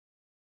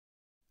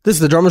This is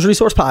the Drummers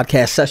Resource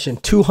Podcast, session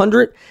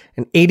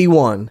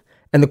 281.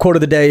 And the quote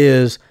of the day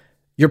is,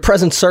 your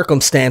present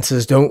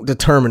circumstances don't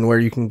determine where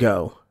you can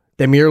go.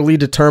 They merely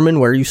determine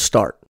where you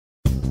start.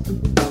 You're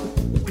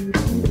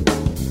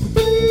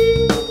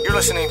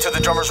listening to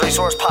the Drummers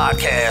Resource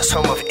Podcast,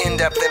 home of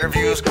in-depth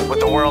interviews with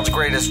the world's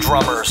greatest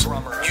drummers,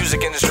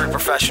 music industry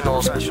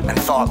professionals, and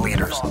thought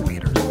leaders.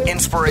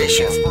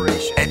 Inspiration,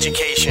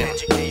 education,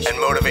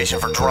 and motivation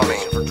for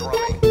drumming,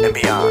 and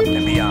beyond,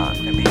 and beyond,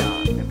 and beyond.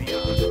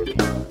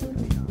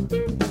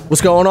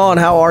 What's going on?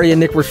 How are you?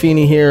 Nick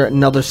Ruffini here.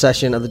 Another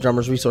session of the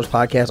Drummers Resource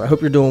Podcast. I hope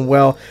you're doing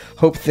well.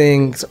 Hope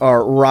things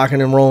are rocking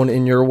and rolling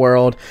in your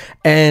world.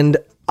 And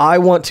I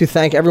want to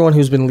thank everyone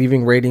who's been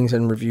leaving ratings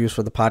and reviews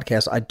for the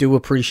podcast. I do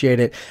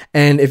appreciate it.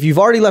 And if you've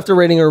already left a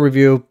rating or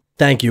review,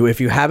 thank you. If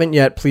you haven't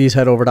yet, please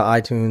head over to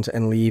iTunes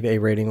and leave a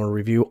rating or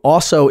review.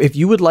 Also, if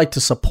you would like to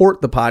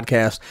support the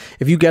podcast,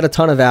 if you get a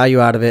ton of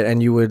value out of it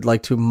and you would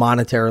like to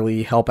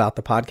monetarily help out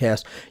the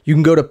podcast, you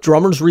can go to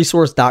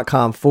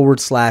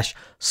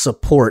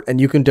drummersresource.com/support and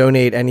you can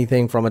donate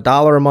anything from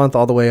 $1 a month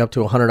all the way up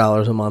to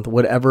 $100 a month,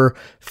 whatever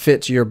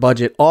fits your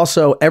budget.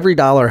 Also, every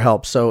dollar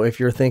helps. So if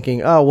you're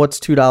thinking, oh, what's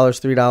 $2,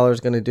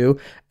 $3 going to do?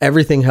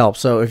 Everything helps.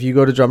 So if you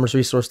go to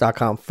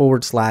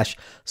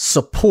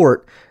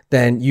drummersresource.com/support,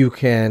 then you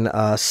can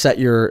set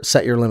your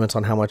limits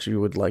on how much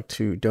you would like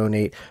to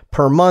donate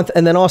per month.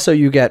 And then also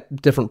you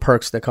get different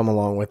perks that come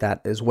along with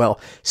that as well.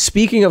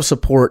 Speaking of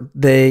support,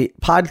 the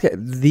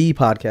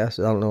podcast,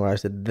 I don't know why I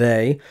said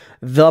the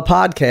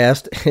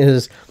podcast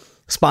is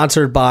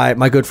sponsored by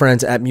my good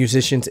friends at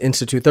Musicians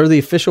Institute. They're the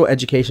official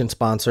education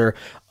sponsor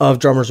of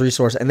Drummers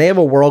Resource, and they have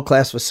a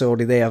world-class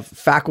facility. They have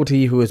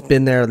faculty who has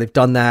been there. They've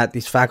done that.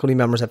 These faculty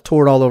members have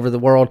toured all over the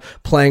world,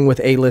 playing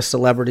with A-list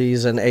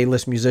celebrities and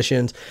A-list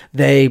musicians.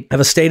 They have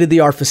a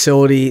state-of-the-art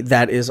facility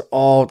that is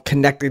all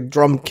connected,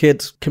 drum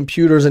kits,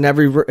 computers, and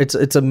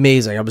it's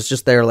amazing. I was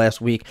just there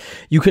last week.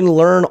 You can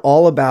learn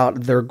all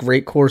about their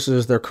great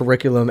courses, their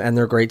curriculum, and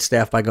their great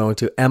staff by going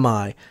to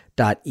mi.edu.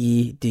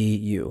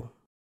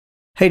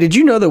 Hey, did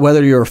you know that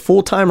whether you're a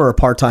full-time or a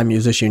part-time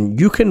musician,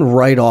 you can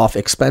write off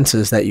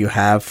expenses that you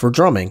have for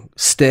drumming?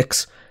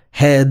 Sticks,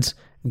 heads,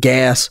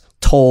 gas,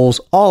 tolls,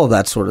 all of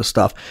that sort of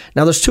stuff.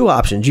 Now, there's two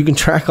options. You can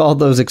track all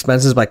those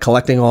expenses by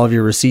collecting all of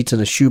your receipts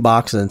in a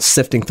shoebox and then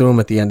sifting through them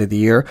at the end of the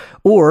year,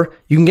 or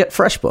you can get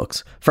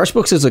FreshBooks.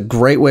 FreshBooks is a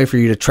great way for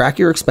you to track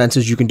your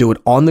expenses. You can do it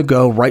on the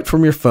go right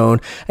from your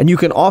phone, and you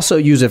can also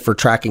use it for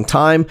tracking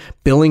time,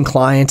 billing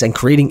clients, and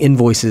creating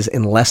invoices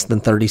in less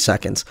than 30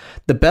 seconds.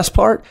 The best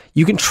part,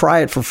 you can try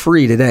it for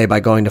free today by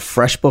going to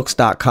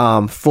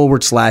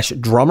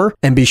freshbooks.com/drummer,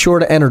 and be sure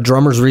to enter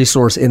Drummers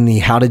Resource in the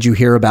How Did You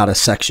Hear About Us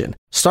section.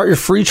 Start your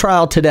free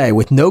trial today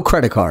with no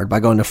credit card by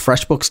going to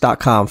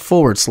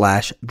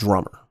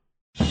freshbooks.com/drummer.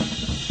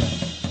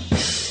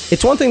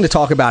 It's one thing to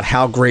talk about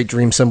how great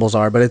Dream cymbals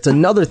are, but it's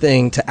another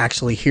thing to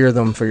actually hear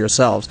them for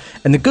yourselves.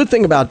 And the good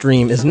thing about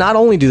Dream is not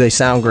only do they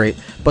sound great,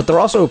 but they're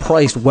also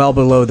priced well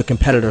below the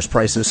competitors'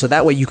 prices, so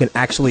that way you can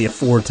actually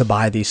afford to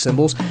buy these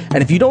cymbals.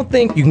 And if you don't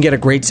think you can get a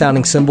great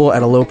sounding cymbal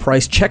at a low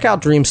price, check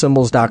out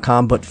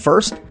dreamcymbals.com. But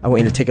first, I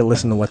want you to take a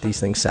listen to what these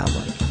things sound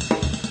like.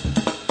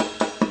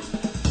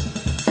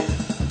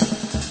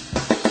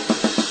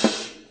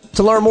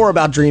 To learn more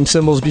about Dream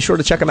Cymbals, be sure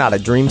to check them out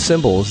at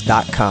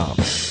dreamcymbals.com.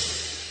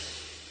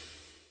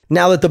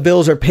 Now that the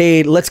bills are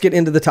paid, let's get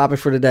into the topic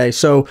for today.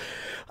 So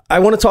I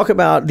want to talk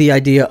about the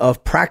idea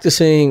of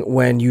practicing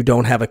when you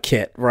don't have a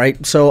kit,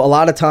 right? So a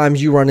lot of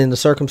times you run into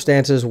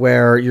circumstances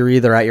where you're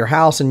either at your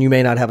house and you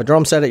may not have a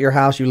drum set at your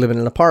house, you live in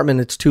an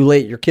apartment, it's too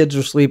late, your kids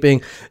are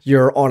sleeping,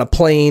 you're on a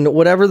plane,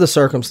 whatever the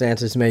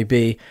circumstances may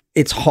be.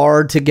 It's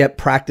hard to get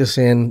practice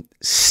in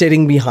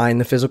sitting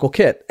behind the physical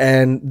kit.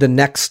 And the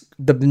next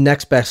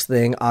best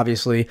thing,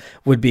 obviously,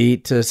 would be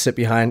to sit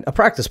behind a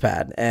practice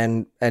pad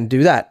and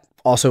do that.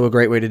 Also a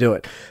great way to do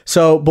it.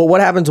 So, but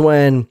what happens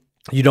when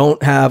you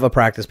don't have a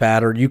practice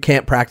pad, or you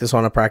can't practice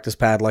on a practice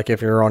pad, like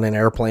if you're on an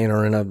airplane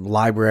or in a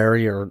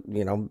library, or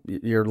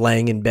you're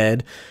laying in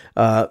bed,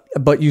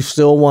 but you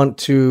still want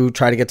to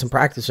try to get some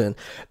practice in?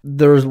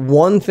 There's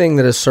one thing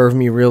that has served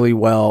me really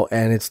well,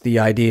 and it's the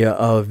idea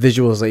of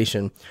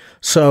visualization.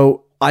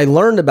 So I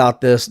learned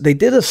about this. They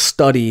did a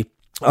study,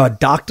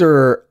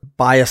 Dr.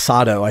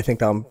 Biasato, I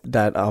think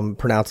that I'm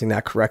pronouncing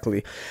that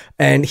correctly,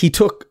 and he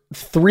took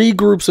 3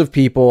 groups of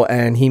people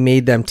and he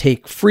made them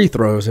take free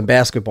throws in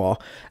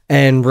basketball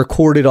and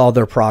recorded all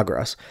their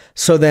progress.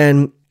 So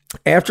then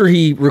after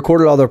he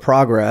recorded all their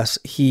progress,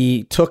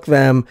 he took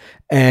them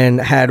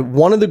and had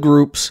one of the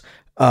groups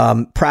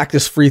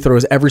practice free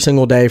throws every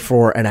single day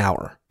for an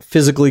hour.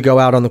 Physically go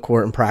out on the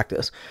court and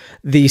practice.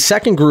 The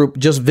second group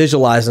just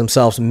visualized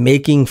themselves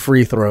making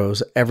free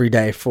throws every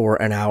day for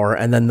an hour.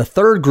 And then the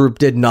third group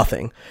did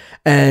nothing.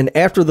 And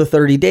after the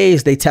 30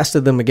 days, they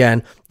tested them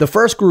again. The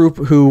first group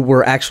who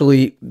were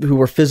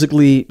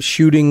physically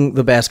shooting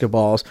the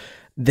basketballs,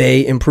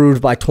 they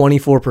improved by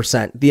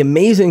 24%. The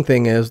amazing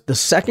thing is the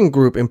second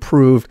group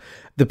improved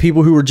The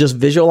people who were just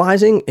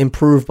visualizing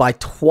improved by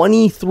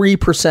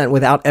 23%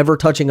 without ever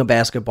touching a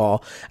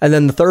basketball. And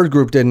then the third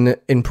group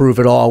didn't improve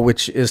at all,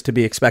 which is to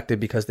be expected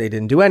because they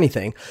didn't do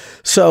anything.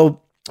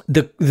 So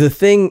the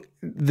thing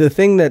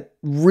that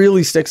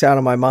really sticks out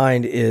in my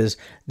mind is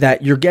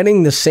that you're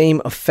getting the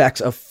same effects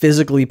of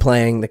physically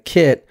playing the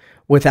kit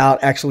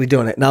without actually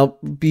doing it. Now,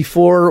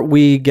 before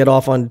we get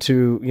off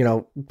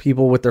onto,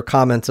 people with their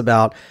comments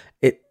about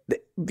it,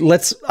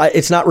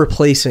 it's not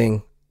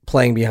replacing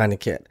playing behind a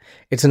kit.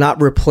 It's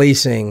not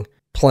replacing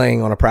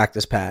playing on a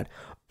practice pad,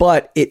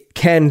 but it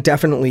can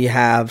definitely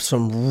have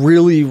some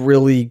really,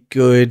 really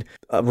good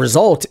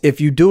result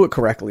if you do it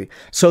correctly.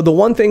 So the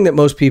one thing that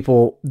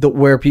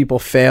where people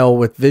fail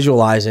with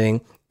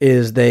visualizing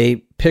is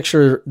they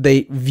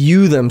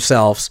view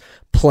themselves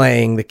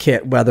playing the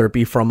kit, whether it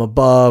be from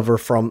above or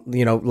from,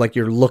 like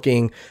you're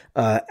looking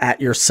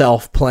at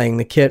yourself playing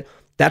the kit.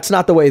 That's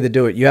not the way to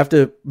do it. You have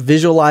to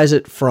visualize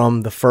it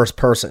from the first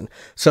person.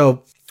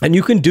 So, and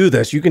you can do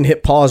this. You can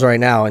hit pause right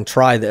now and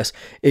try this.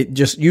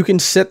 You can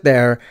sit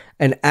there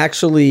and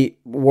actually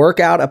work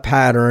out a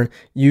pattern.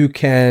 You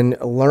can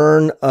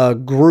learn a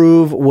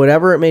groove,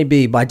 whatever it may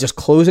be, by just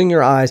closing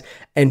your eyes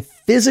and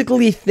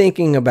physically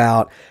thinking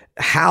about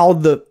how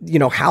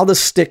the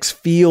sticks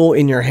feel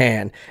in your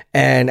hand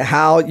and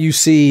how you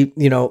see,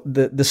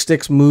 the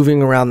sticks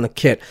moving around the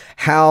kit,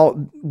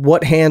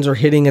 what hands are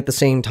hitting at the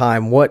same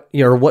time, what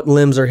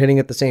limbs are hitting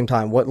at the same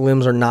time, what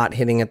limbs are not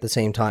hitting at the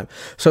same time.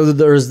 So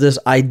there's this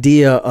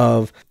idea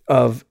of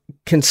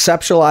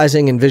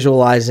conceptualizing and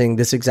visualizing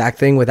this exact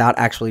thing without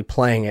actually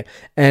playing it.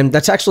 And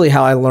that's actually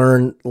how I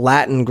learned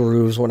Latin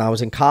grooves when I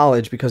was in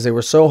college, because they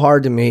were so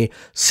hard to me,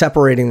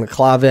 separating the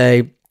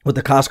clave with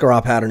the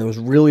Cascara pattern. It was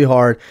really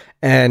hard.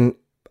 And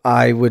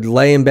I would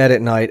lay in bed at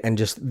night and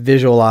just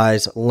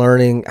visualize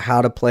learning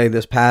how to play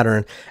this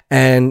pattern.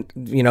 And,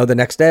 the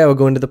next day I would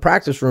go into the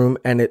practice room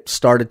and it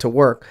started to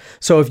work.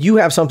 So if you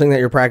have something that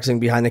you're practicing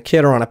behind the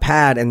kit or on a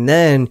pad, and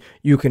then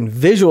you can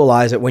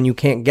visualize it when you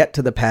can't get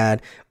to the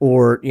pad,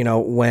 or,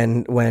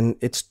 when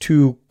it's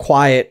too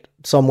quiet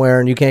somewhere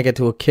and you can't get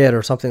to a kit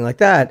or something like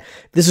that,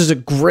 this is a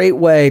great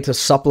way to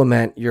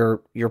supplement your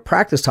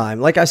practice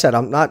time. Like I said,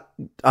 I'm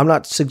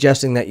not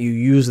suggesting that you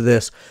use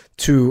this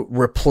to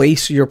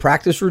replace your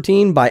practice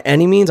routine by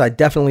any means. I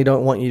definitely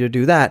don't want you to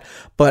do that,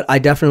 but I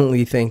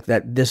definitely think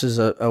that this is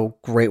a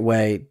great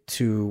way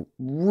to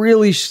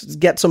really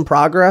get some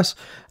progress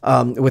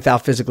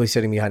without physically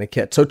sitting behind a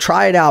kit. So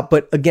try it out,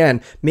 but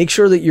again, make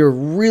sure that you're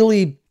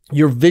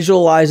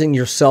visualizing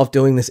yourself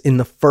doing this in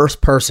the first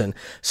person.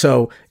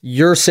 So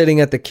you're sitting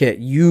at the kit,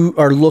 you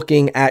are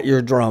looking at your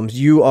drums,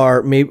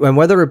 and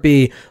whether it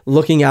be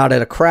looking out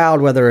at a crowd,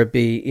 whether it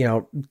be,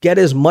 get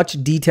as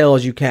much detail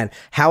as you can,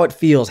 how it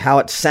feels, how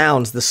it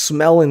sounds, the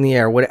smell in the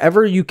air,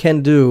 whatever you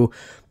can do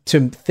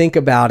to think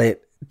about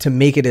it, to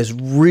make it as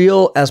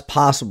real as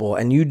possible.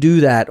 And you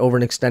do that over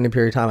an extended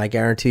period of time, I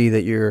guarantee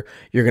that you're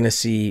going to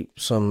see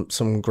some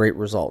great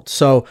results.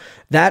 So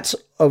that's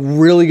a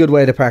really good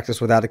way to practice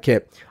without a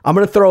kit. I'm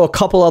going to throw a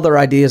couple other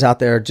ideas out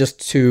there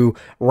just to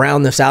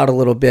round this out a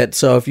little bit.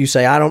 So if you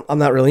say, I'm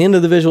not really into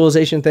the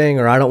visualization thing,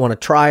 or I don't want to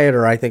try it,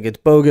 or I think it's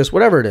bogus,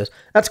 whatever it is,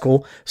 that's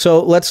cool.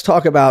 So let's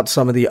talk about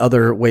some of the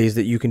other ways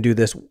that you can do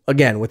this,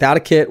 again, without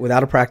a kit,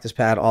 without a practice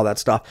pad, all that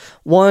stuff.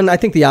 One, I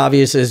think the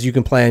obvious is you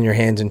can play on your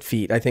hands and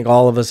feet. I think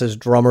all of us as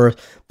drummers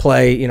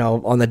play,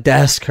 on the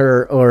desk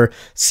or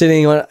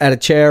sitting at a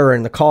chair or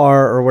in the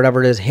car or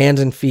whatever it is, hands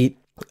and feet.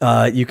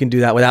 You can do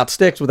that without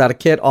sticks, without a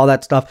kit, all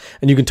that stuff,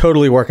 and you can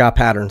totally work out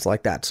patterns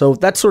like that. So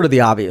that's sort of the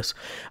obvious.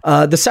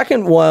 The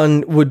second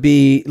one would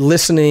be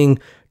listening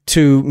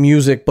to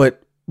music,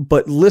 but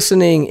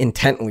listening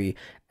intently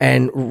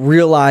and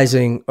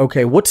realizing,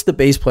 okay, what's the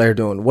bass player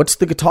doing? What's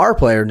the guitar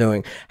player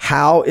doing?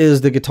 How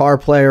is the guitar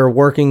player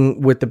working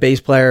with the bass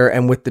player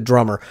and with the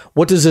drummer?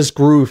 What does this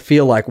groove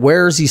feel like?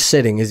 Where is he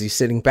sitting? Is he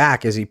sitting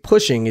back? Is he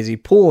pushing? Is he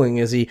pulling?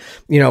 Is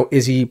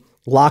he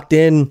locked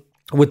in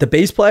with the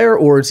bass player,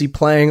 or is he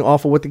playing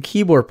off of what the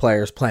keyboard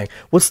player is playing?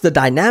 What's the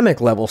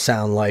dynamic level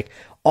sound like?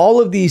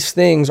 All of these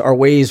things are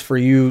ways for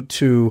you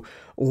to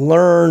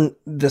learn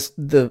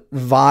the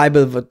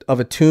vibe of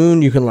a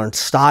tune. You can learn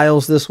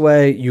styles this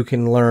way. You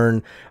can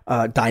learn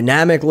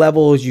dynamic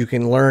levels. You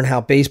can learn how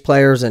bass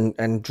players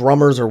and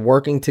drummers are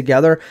working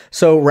together.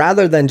 So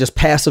rather than just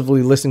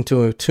passively listening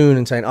to a tune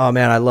and saying, oh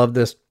man, I love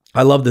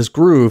this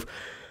groove,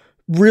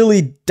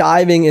 really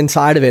diving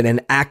inside of it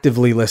and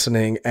actively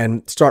listening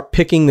and start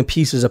picking the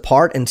pieces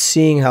apart and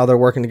seeing how they're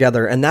working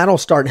together. And that'll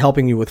start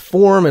helping you with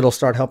form. It'll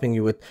start helping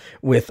you with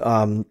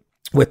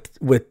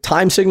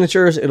time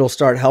signatures. It'll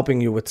start helping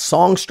you with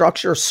song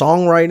structure,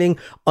 songwriting,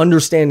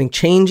 understanding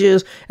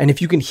changes. And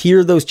if you can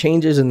hear those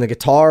changes in the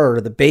guitar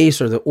or the bass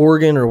or the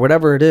organ or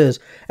whatever it is,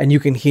 and you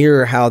can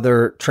hear how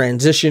they're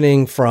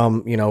transitioning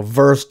from,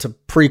 verse to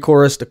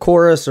pre-chorus to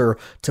chorus or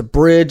to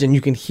bridge, and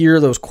you can hear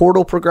those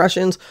chordal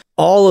progressions.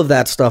 All of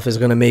that stuff is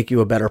going to make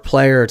you a better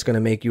player. It's going to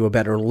make you a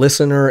better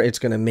listener. It's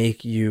going to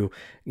make you,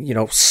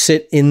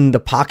 sit in the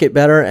pocket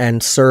better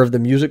and serve the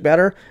music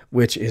better,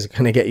 which is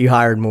going to get you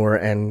hired more.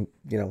 And,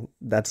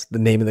 that's the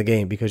name of the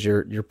game because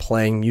you're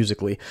playing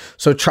musically.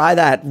 So try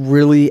that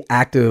really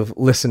active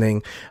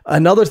listening.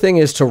 Another thing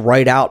is to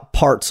write out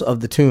parts of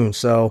the tune.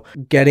 So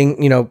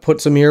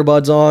put some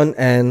earbuds on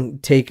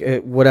and take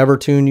whatever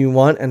tune you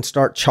want and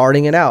start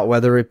charting it out,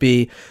 whether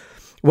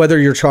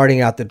you're charting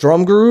out the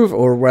drum groove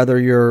or whether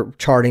you're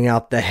charting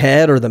out the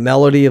head or the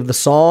melody of the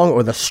song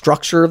or the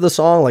structure of the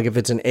song. Like if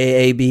it's an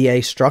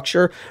AABA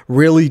structure,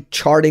 really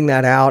charting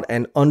that out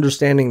and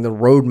understanding the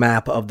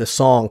roadmap of the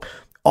song.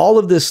 All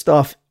of this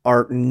stuff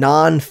are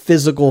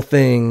non-physical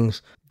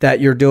things that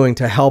you're doing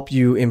to help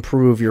you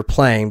improve your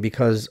playing,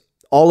 because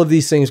all of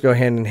these things go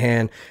hand in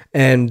hand.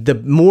 And the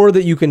more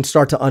that you can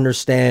start to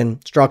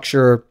understand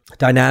structure,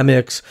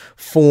 dynamics,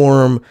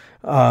 form,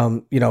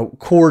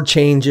 chord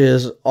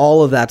changes,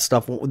 all of that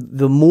stuff,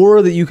 the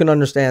more that you can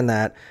understand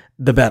that,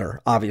 the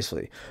better,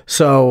 obviously.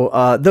 So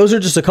those are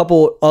just a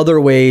couple other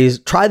ways.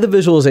 Try the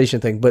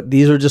visualization thing, but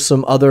these are just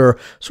some other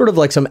sort of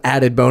like some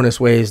added bonus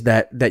ways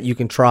that you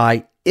can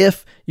try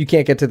if you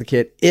can't get to the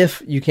kit,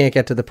 if you can't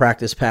get to the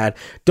practice pad.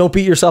 Don't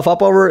beat yourself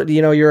up over it.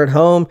 You're at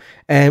home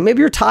and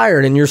maybe you're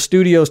tired and your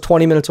studio's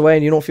 20 minutes away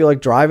and you don't feel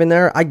like driving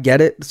there. I get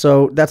it.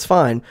 So that's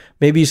fine.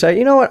 Maybe you say,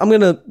 you know what, I'm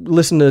going to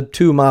listen to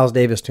 2 Miles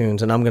Davis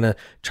tunes and I'm going to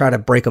try to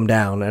break them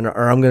down,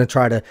 or I'm going to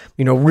try to,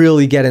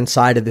 really get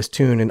inside of this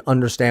tune and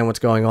understand what's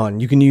going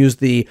on. You can use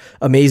the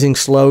Amazing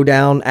Slow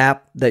Down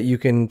app that you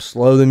can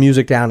slow the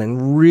music down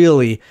and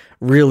really,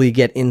 really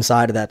get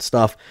inside of that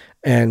stuff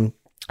and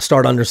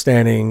start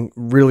understanding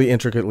really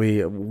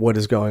intricately what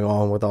is going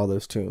on with all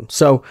those tunes.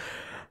 So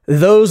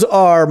those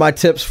are my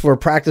tips for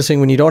practicing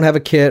when you don't have a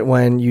kit,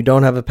 when you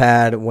don't have a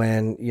pad,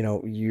 when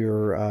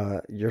you're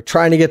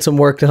trying to get some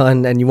work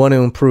done and you want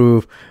to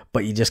improve,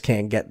 but you just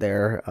can't get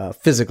there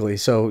physically.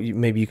 So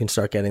maybe you can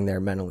start getting there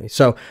mentally.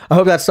 So I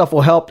hope that stuff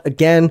will help.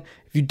 Again,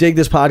 if you dig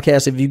this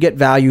podcast, if you get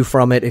value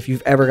from it, if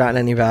you've ever gotten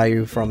any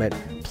value from it,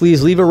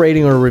 please leave a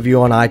rating or a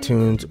review on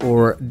iTunes,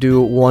 or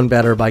do one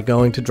better by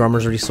going to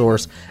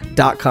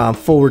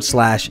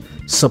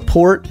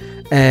drummersresource.com/support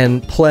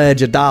and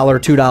pledge $1,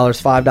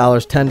 $2,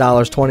 $5,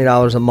 $10,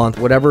 $20 a month,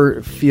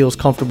 whatever feels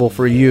comfortable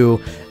for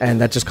you.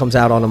 And that just comes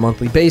out on a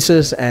monthly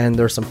basis. And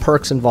there's some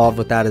perks involved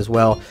with that as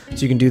well. So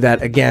you can do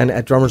that again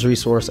at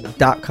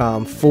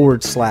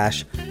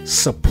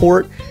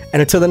drummersresource.com/support.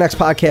 And until the next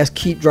podcast,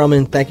 keep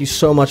drumming. Thank you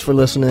so much for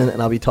listening,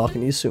 and I'll be talking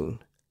to you soon.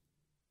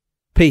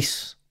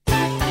 Peace.